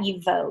that you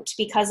vote,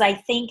 because I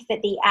think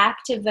that the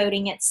act of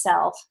voting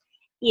itself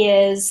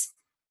is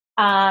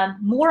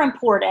more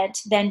important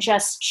than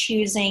just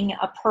choosing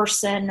a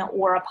person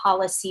or a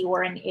policy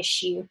or an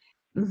issue.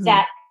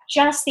 That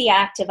just the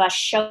act of us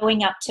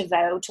showing up to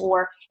vote,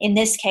 or in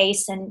this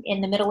case,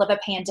 in the middle of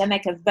a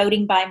pandemic, of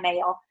voting by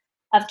mail,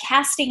 of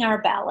casting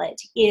our ballot,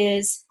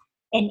 is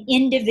an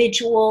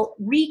individual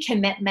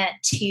recommitment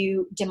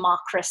to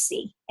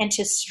democracy and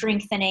to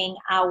strengthening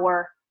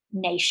our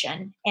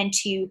nation and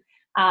to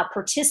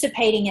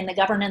participating in the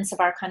governance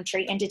of our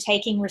country and to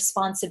taking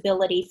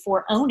responsibility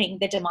for owning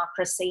the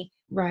democracy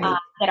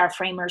that our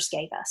framers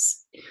gave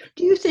us.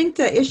 Do you think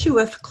the issue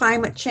of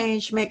climate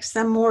change makes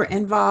them more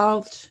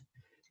involved?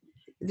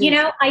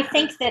 I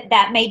think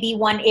that may be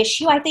one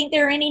issue. I think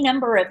there are any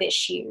number of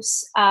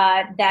issues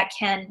that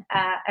can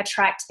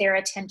attract their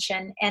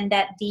attention, and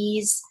that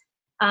these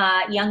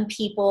young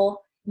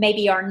people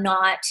maybe are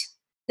not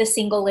the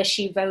single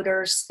issue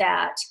voters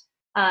that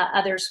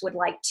others would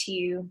like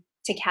to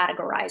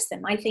categorize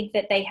them. I think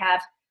that they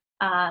have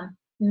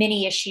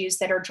many issues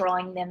that are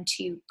drawing them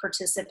to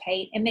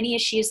participate, and many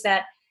issues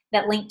that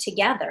link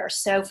together.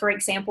 So, for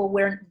example,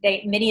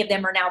 many of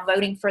them are now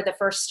voting for the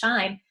first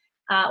time,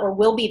 or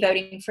will be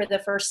voting for the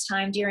first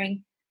time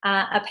during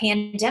a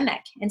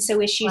pandemic, and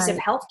so issues of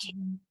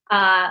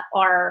healthcare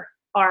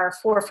are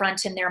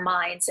forefront in their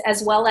minds,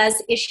 as well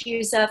as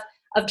issues of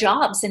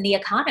jobs and the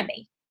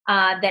economy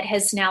that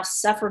has now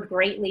suffered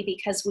greatly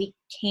because we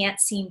can't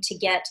seem to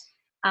get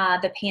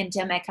the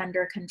pandemic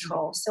under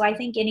control. So I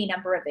think any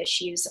number of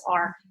issues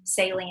are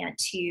salient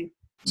to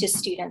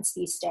students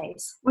these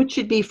days. Which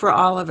should be for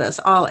all of us,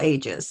 all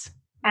ages.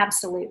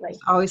 Absolutely.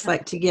 I always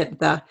like to get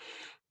the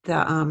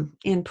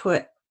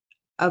input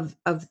of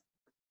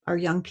our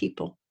young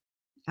people.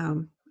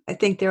 I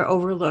think they're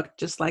overlooked,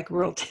 just like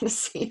rural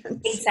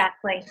Tennesseans.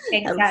 Exactly.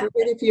 Forget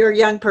if you're a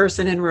young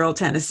person in rural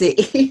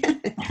Tennessee.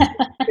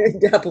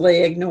 You're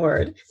doubly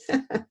ignored.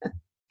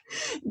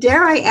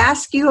 Dare I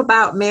ask you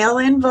about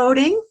mail-in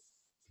voting?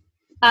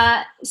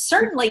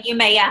 Certainly, you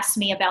may ask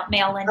me about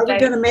mail-in voting. Are we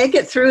going to make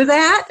it through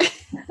that?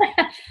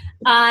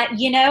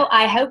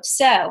 I hope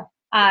so.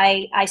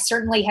 I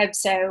certainly hope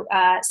so,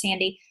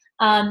 Sandy.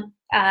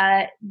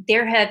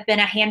 There have been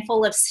a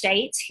handful of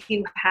states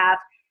who have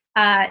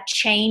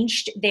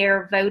changed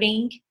their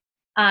voting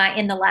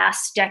in the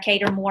last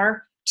decade or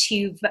more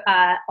to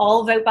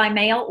all vote by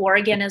mail.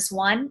 Oregon is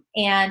one,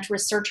 and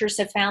researchers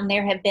have found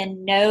there have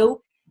been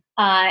no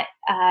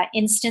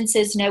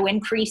instances, no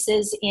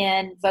increases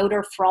in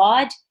voter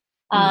fraud.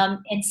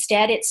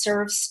 Instead, it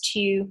serves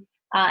to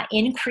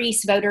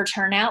increase voter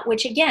turnout,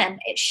 which again,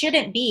 it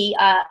shouldn't be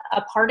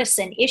a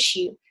partisan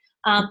issue.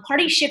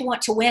 Parties should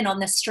want to win on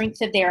the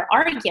strength of their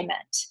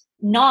argument,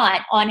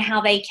 not on how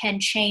they can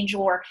change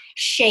or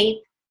shape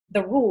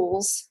the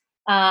rules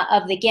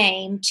of the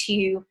game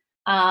to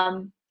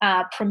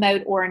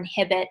promote or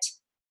inhibit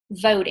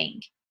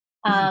voting.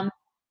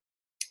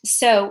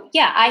 So,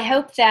 yeah, I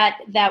hope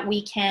that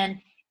we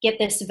can get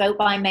this vote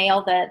by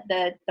mail,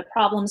 the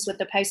problems with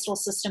the postal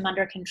system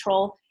under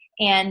control,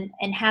 and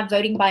have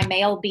voting by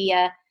mail be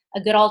a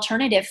good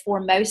alternative for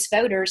most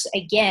voters,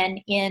 again,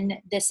 in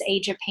this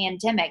age of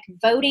pandemic.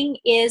 Voting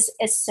is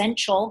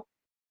essential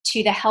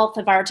to the health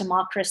of our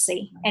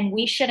democracy. And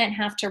we shouldn't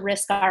have to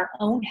risk our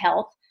own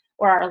health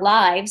or our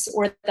lives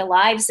or the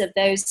lives of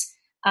those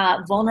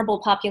vulnerable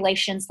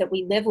populations that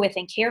we live with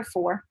and care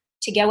for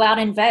to go out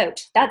and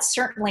vote. That's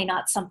certainly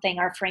not something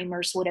our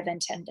framers would have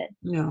intended.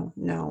 No,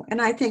 no. And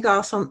I think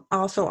also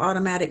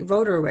automatic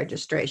voter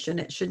registration.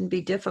 It shouldn't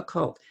be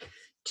difficult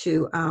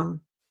to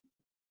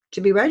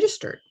be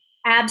registered.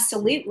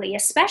 Absolutely,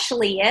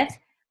 especially if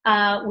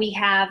we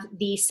have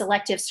the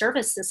selective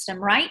service system,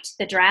 right?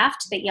 The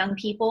draft that young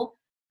people,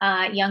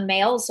 young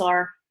males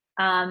are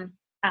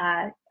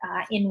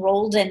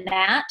enrolled in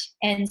that.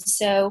 And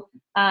so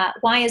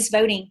why is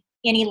voting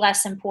any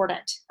less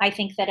important? I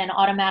think that an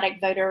automatic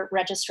voter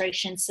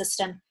registration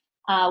system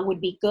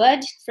would be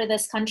good for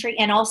this country.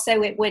 And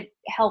also it would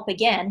help,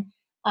 again,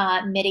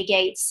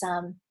 mitigate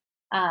some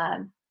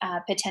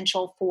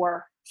potential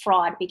for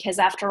fraud, because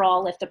after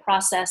all, if the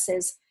process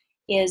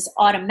is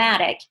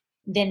automatic,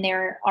 then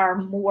there are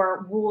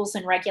more rules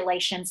and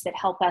regulations that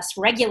help us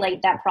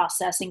regulate that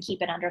process and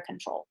keep it under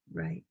control.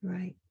 Right,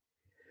 right.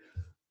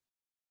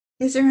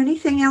 Is there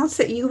anything else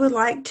that you would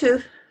like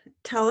to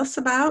tell us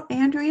about,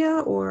 Andrea,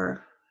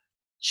 or?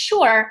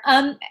 Sure.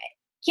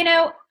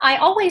 I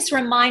always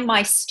remind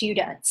my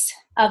students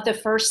of the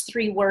first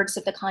three words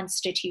of the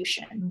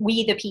Constitution,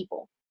 we the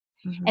people.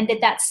 Mm-hmm. And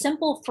that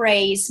simple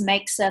phrase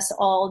makes us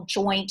all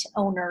joint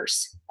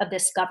owners of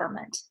this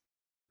government.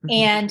 Mm-hmm.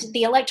 And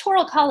the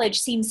Electoral College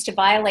seems to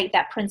violate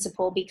that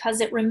principle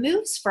because it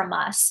removes from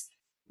us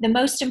the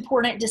most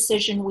important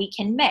decision we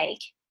can make: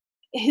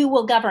 who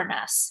will govern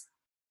us.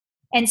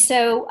 And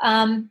so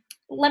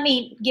let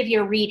me give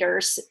your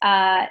readers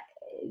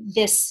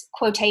this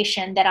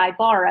quotation that I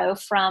borrow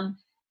from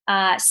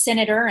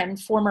Senator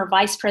and former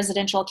vice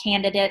presidential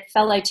candidate,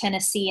 fellow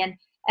Tennessean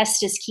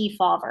Estes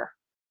Kefauver.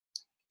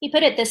 He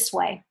put it this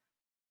way: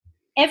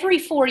 every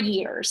 4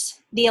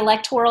 years, the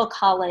Electoral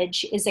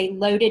College is a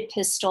loaded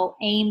pistol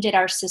aimed at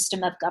our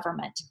system of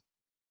government.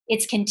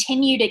 Its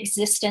continued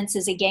existence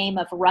is a game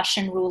of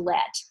Russian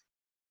roulette.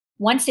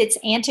 Once its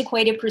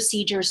antiquated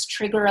procedures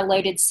trigger a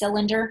loaded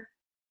cylinder,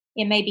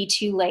 it may be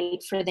too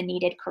late for the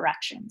needed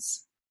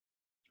corrections.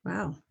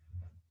 Wow,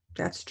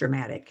 that's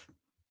dramatic.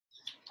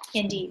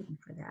 Indeed.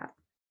 For that.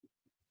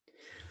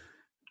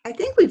 I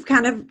think we've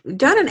kind of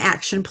done an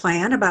action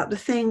plan about the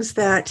things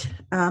that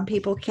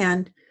people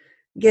can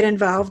get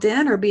involved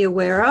in or be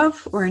aware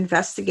of or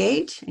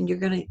investigate.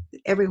 And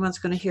everyone's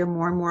going to hear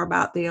more and more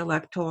about the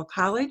Electoral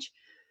College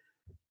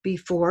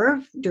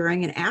before,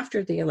 during, and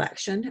after the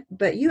election.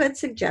 But you had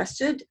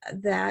suggested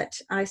that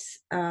I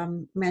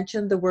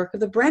mentioned the work of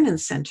the Brennan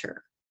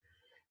Center.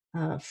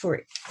 It's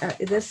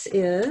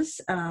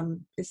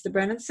the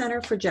Brennan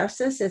Center for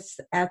Justice. It's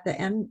at the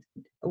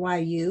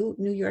NYU,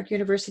 New York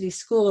University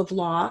School of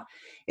Law.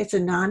 It's a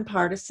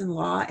nonpartisan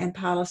law and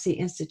policy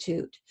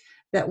institute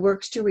that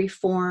works to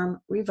reform,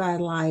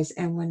 revitalize,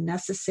 and when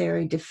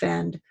necessary,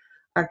 defend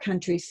our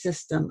country's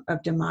system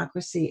of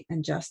democracy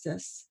and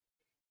justice.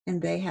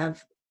 And they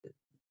have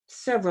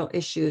several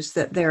issues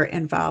that they're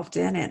involved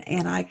in,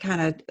 and I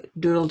kind of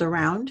doodled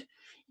around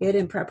it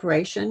in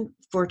preparation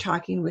for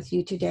talking with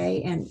you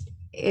today, and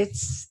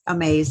it's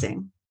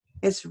amazing.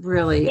 It's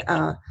really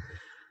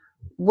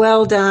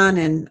well done,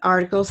 and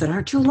articles that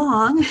aren't too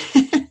long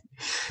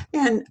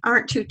and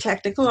aren't too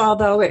technical,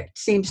 although it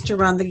seems to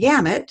run the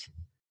gamut.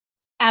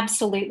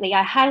 Absolutely.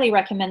 I highly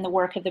recommend the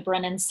work of the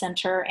Brennan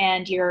Center,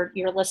 and your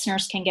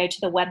listeners can go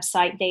to the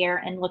website there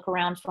and look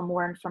around for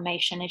more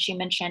information. As you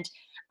mentioned,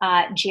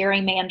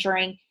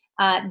 gerrymandering,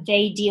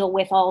 they deal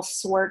with all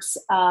sorts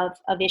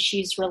of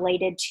issues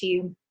related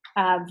to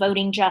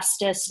voting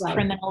justice, right,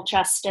 criminal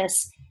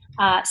justice,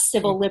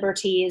 civil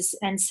liberties,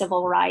 and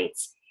civil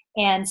rights.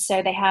 And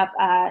so they have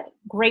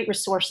great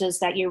resources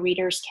that your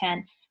readers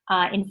can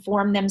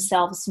inform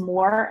themselves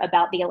more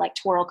about the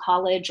Electoral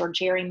College or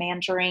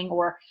gerrymandering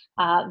or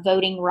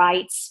voting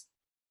rights.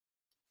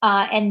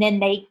 And then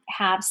they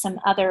have some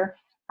other,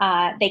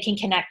 they can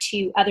connect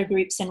to other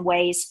groups and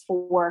ways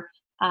for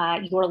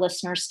your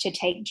listeners to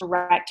take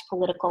direct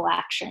political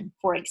action,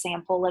 for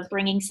example, of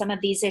bringing some of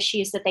these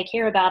issues that they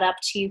care about up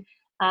to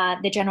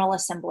the General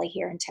Assembly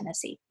here in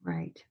Tennessee.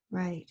 Right,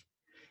 right.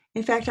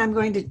 In fact, I'm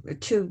going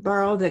to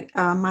borrow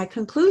my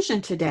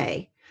conclusion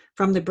today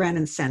from the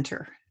Brennan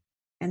Center,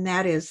 and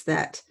that is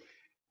that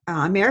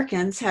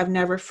Americans have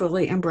never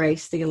fully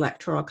embraced the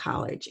Electoral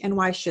College, and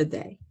why should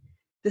they?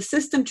 The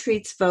system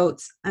treats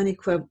votes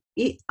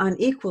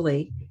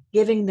unequally,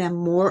 giving them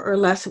more or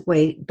less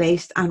weight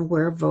based on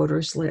where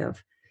voters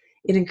live.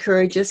 It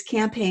encourages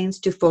campaigns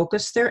to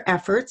focus their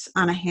efforts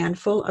on a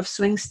handful of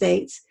swing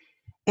states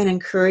and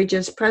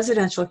encourages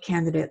presidential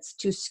candidates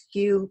to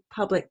skew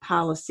public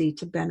policy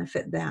to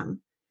benefit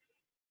them.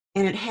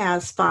 And it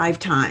has 5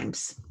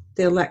 times.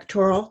 The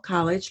Electoral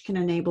College can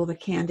enable the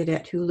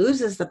candidate who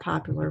loses the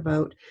popular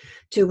vote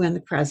to win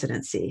the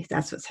presidency.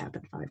 That's what's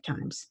happened 5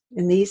 times.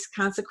 In these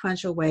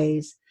consequential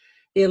ways,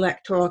 the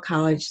Electoral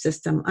College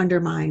system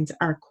undermines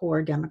our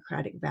core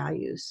democratic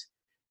values.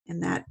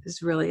 And that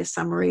is really a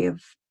summary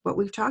of what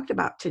we've talked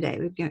about today.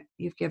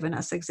 You've given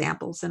us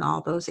examples in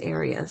all those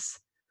areas.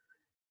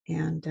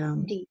 And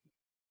Indeed.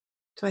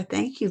 so I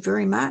thank you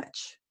very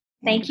much.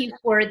 Thank you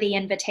for the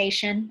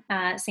invitation,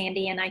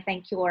 Sandy, and I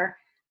thank your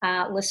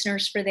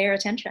listeners for their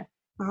attention.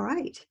 All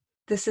right.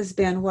 This has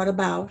been What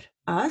About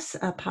Us,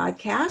 a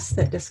podcast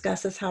that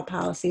discusses how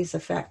policies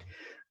affect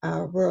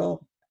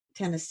rural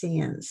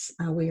Tennesseans.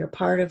 We are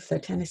part of the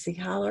Tennessee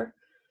Holler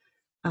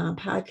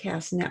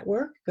podcast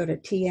network. Go to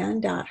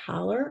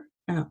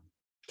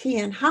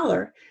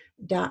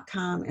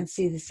tnholler.com and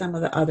see some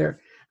of the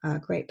other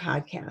great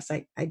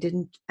podcasts. I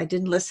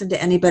didn't listen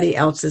to anybody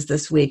else's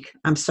this week.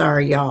 I'm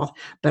sorry, y'all,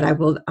 but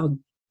I'll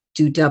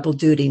do double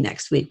duty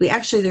next week.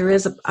 There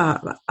is a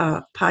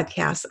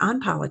podcast on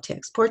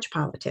politics, porch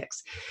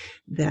politics,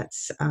 that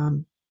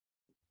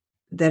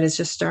has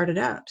just started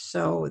up.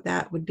 So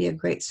that would be a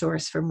great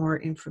source for more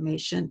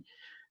information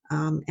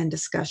and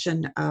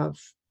discussion of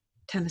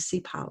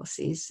Tennessee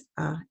policies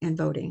and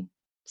voting.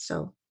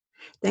 So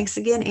thanks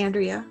again,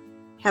 Andrea.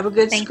 Have a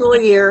good school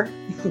year.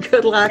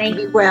 Good luck.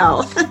 Be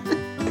well.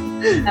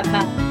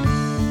 Bye-bye.